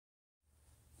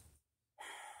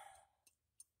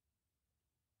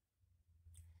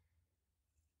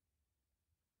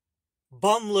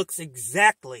bum looks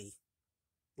exactly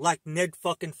like Ned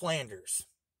fucking Flanders.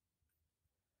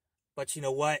 But you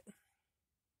know what?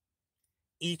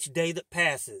 Each day that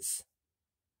passes,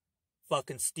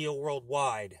 fucking Steel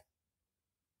Worldwide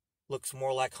looks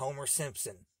more like Homer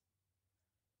Simpson.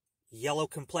 Yellow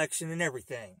complexion and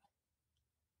everything.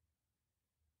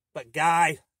 But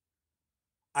guy,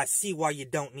 I see why you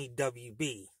don't need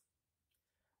WB.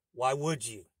 Why would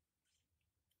you?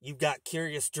 You got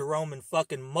Curious Jerome and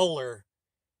fucking Mueller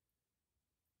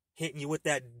hitting you with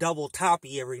that double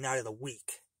toppy every night of the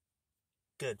week.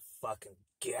 Good fucking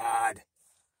God.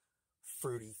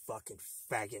 Fruity fucking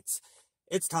faggots.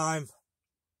 It's time.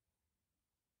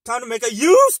 Time to make a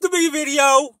used to be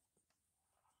video.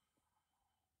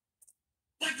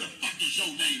 What the fuck is your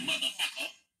name, motherfucker?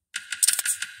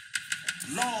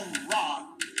 Long Rod.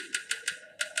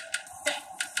 Fat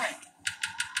Frank.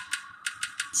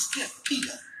 Stiff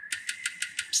Peter.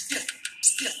 Stiff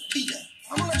Peter.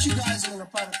 I'm gonna let you guys in on a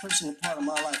private personal part of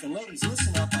my life. And ladies,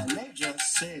 listen up, I may just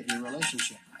save your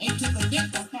relationship. It took a dick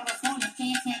from California,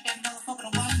 transplant that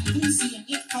motherfucker to Washington, D.C. and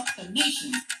it fucked the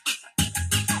nation.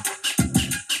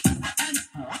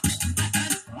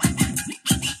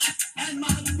 And my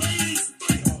waist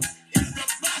thrill is to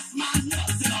bust my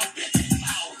nuts in a bitch's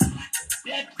mouth.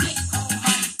 That dick,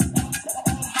 almighty,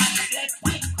 that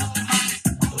dick,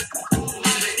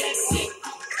 almighty, that dick,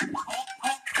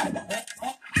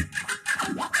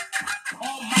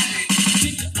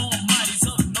 almighty's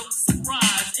up, no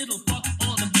surprise. It'll fuck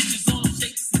all the bitches on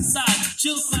shapes and size.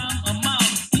 She'll climb a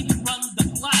mountain, even run the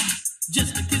block,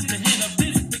 just to kiss the head of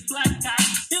this big black cock.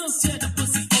 It'll tear the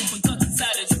pussy open, cause it's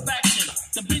satisfaction.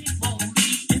 The bitch won't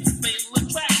leave, it's fatal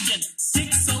attraction.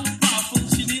 Dick so powerful,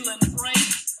 she kneel and pray,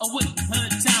 awaiting her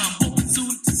time, hoping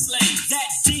soon to slay. That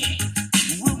dick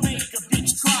will make a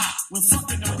bitch cry when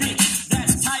fucking a bitch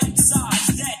that's tight inside.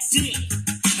 That dick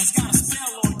has got a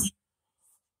spell on you.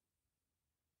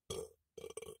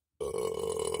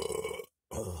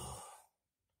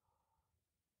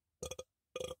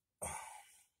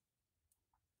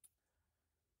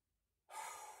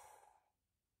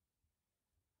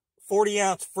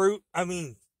 40-ounce fruit,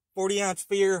 40-ounce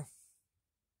fear.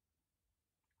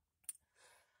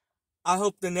 I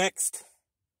hope the next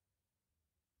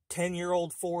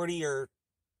 10-year-old 40 or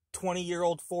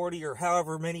 20-year-old 40 or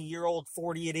however many year old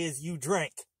 40 it is you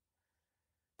drink,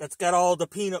 that's got all the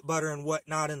peanut butter and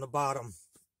whatnot in the bottom.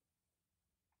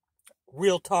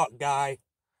 Real talk, guy.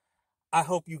 I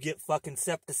hope you get fucking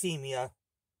septicemia.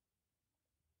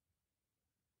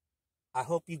 I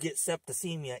hope you get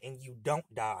septicemia and you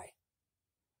don't die.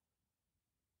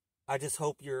 I just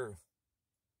hope you're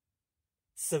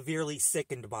severely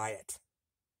sickened by it.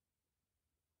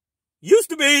 Used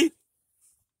to be!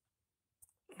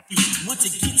 Once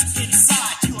it gets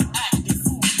inside, you're an active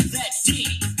fool. That dick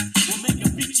will make a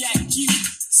bitch act cute.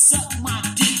 Suck my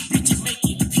dick, bitch, and make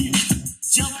it puke.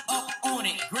 Jump up on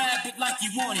it, grab it like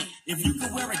you want it. If you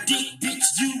could wear a dick, bitch,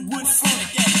 you would flaunt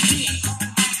it. That dick.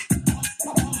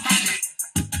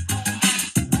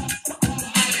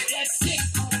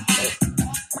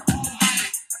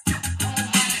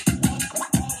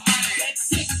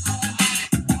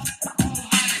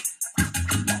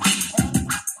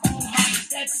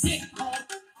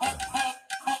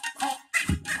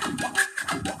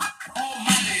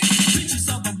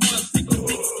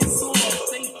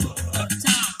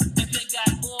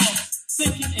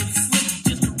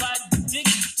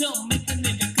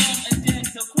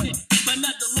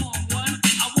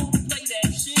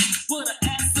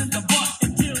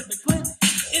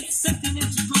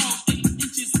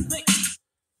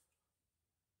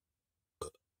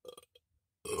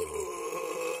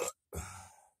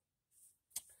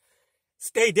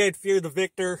 Stay dead, fear the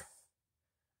victor.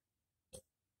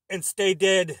 And stay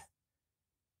dead,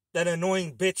 that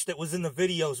annoying bitch that was in the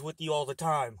videos with you all the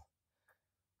time.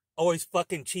 Always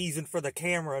fucking cheesing for the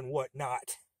camera and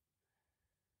whatnot.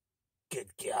 Good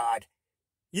God.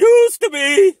 Used to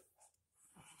be!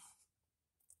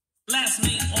 Last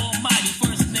name Almighty,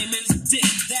 first name is Dick.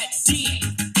 That dick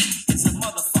is a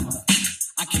motherfucker.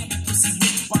 I can't be pussy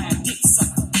whipped by a dick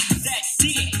sucker. That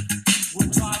dick will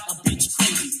drive a bitch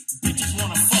crazy. Bitches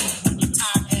wanna fuck when you're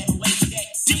tired and lazy. That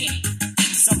dick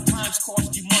sometimes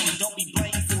cost you money. Don't be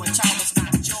blamed for a child that's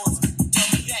not yours. Tell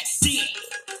me that dick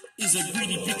is a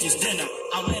greedy bitch's dinner.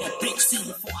 I'll let a bitch see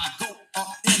before I go up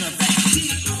in her. That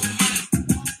dick.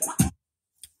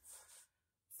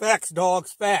 Facts,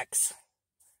 dogs, facts.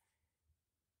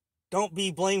 Don't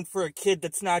be blamed for a kid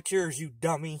that's not yours, you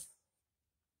dummy.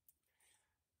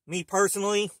 Me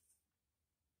personally,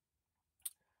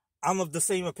 I'm of the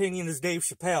same opinion as Dave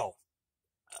Chappelle.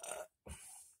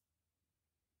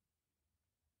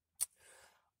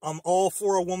 I'm all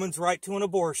for a woman's right to an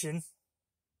abortion,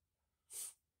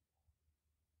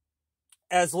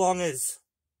 as long as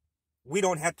we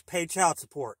don't have to pay child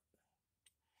support.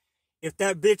 If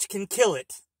that bitch can kill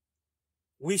it,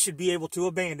 we should be able to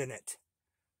abandon it.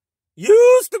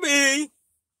 Used to be!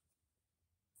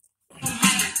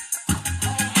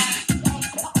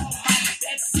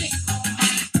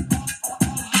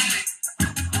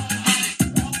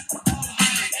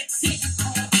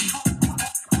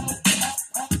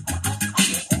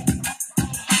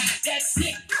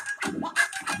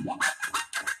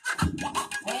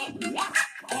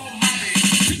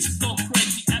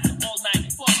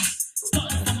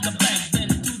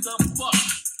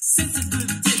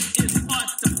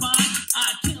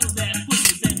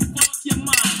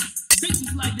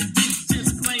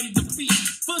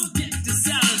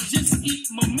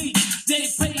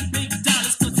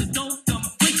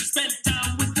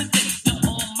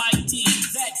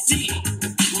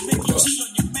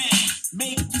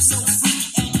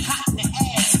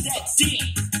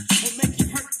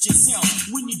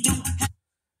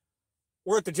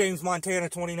 We're at the James Montana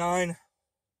 29.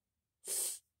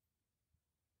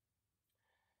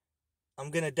 I'm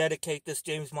going to dedicate this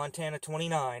James Montana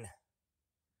 29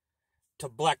 to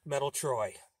Black Metal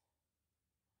Troy.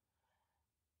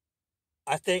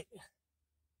 I think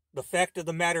the fact of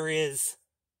the matter is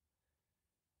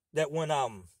that when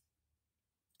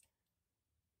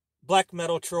Black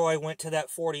Metal Troy went to that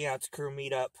 40-ounce crew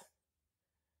meetup,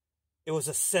 it was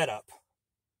a setup.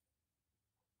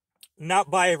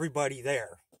 Not by everybody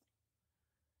there.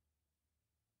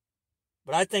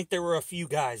 But I think there were a few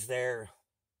guys there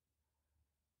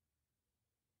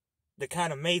that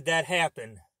kind of made that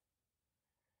happen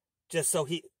just so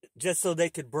they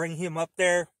could bring him up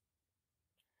there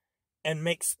and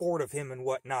make sport of him and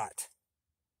whatnot.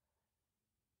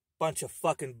 Bunch of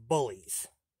fucking bullies.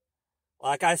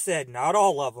 Like I said, not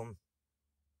all of them,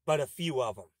 but a few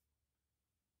of them.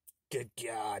 Good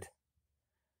God.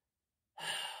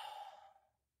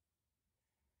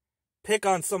 Pick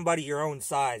on somebody your own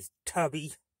size,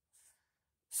 tubby.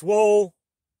 Swole,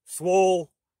 swole,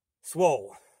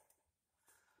 swole.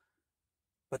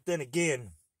 But then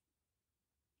again,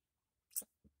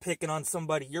 picking on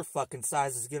somebody your fucking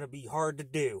size is gonna be hard to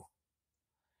do.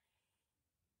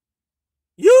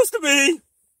 Used to be!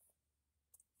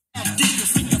 That dick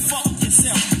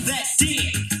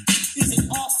is an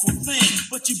awful thing,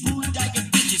 but you bootlegging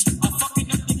bitches are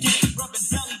fucking up the game, rubbing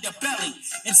belly to belly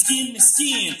and skin to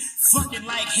skin, fucking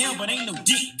like hell, but ain't no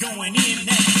dick going in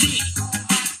that dick.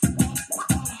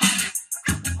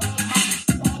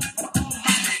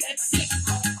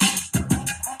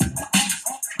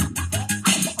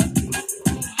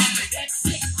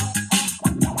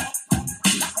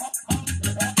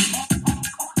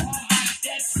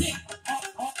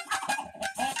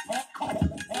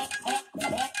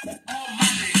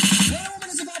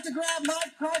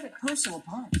 Personal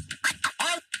parts.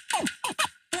 I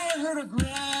want her to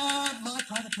grab my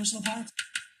private personal parts.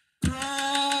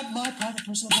 Grab my private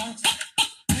personal parts.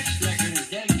 This record is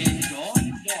dedicated to all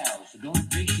you gals who don't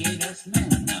appreciate us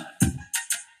men enough.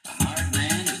 A hard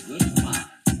man is good as mine.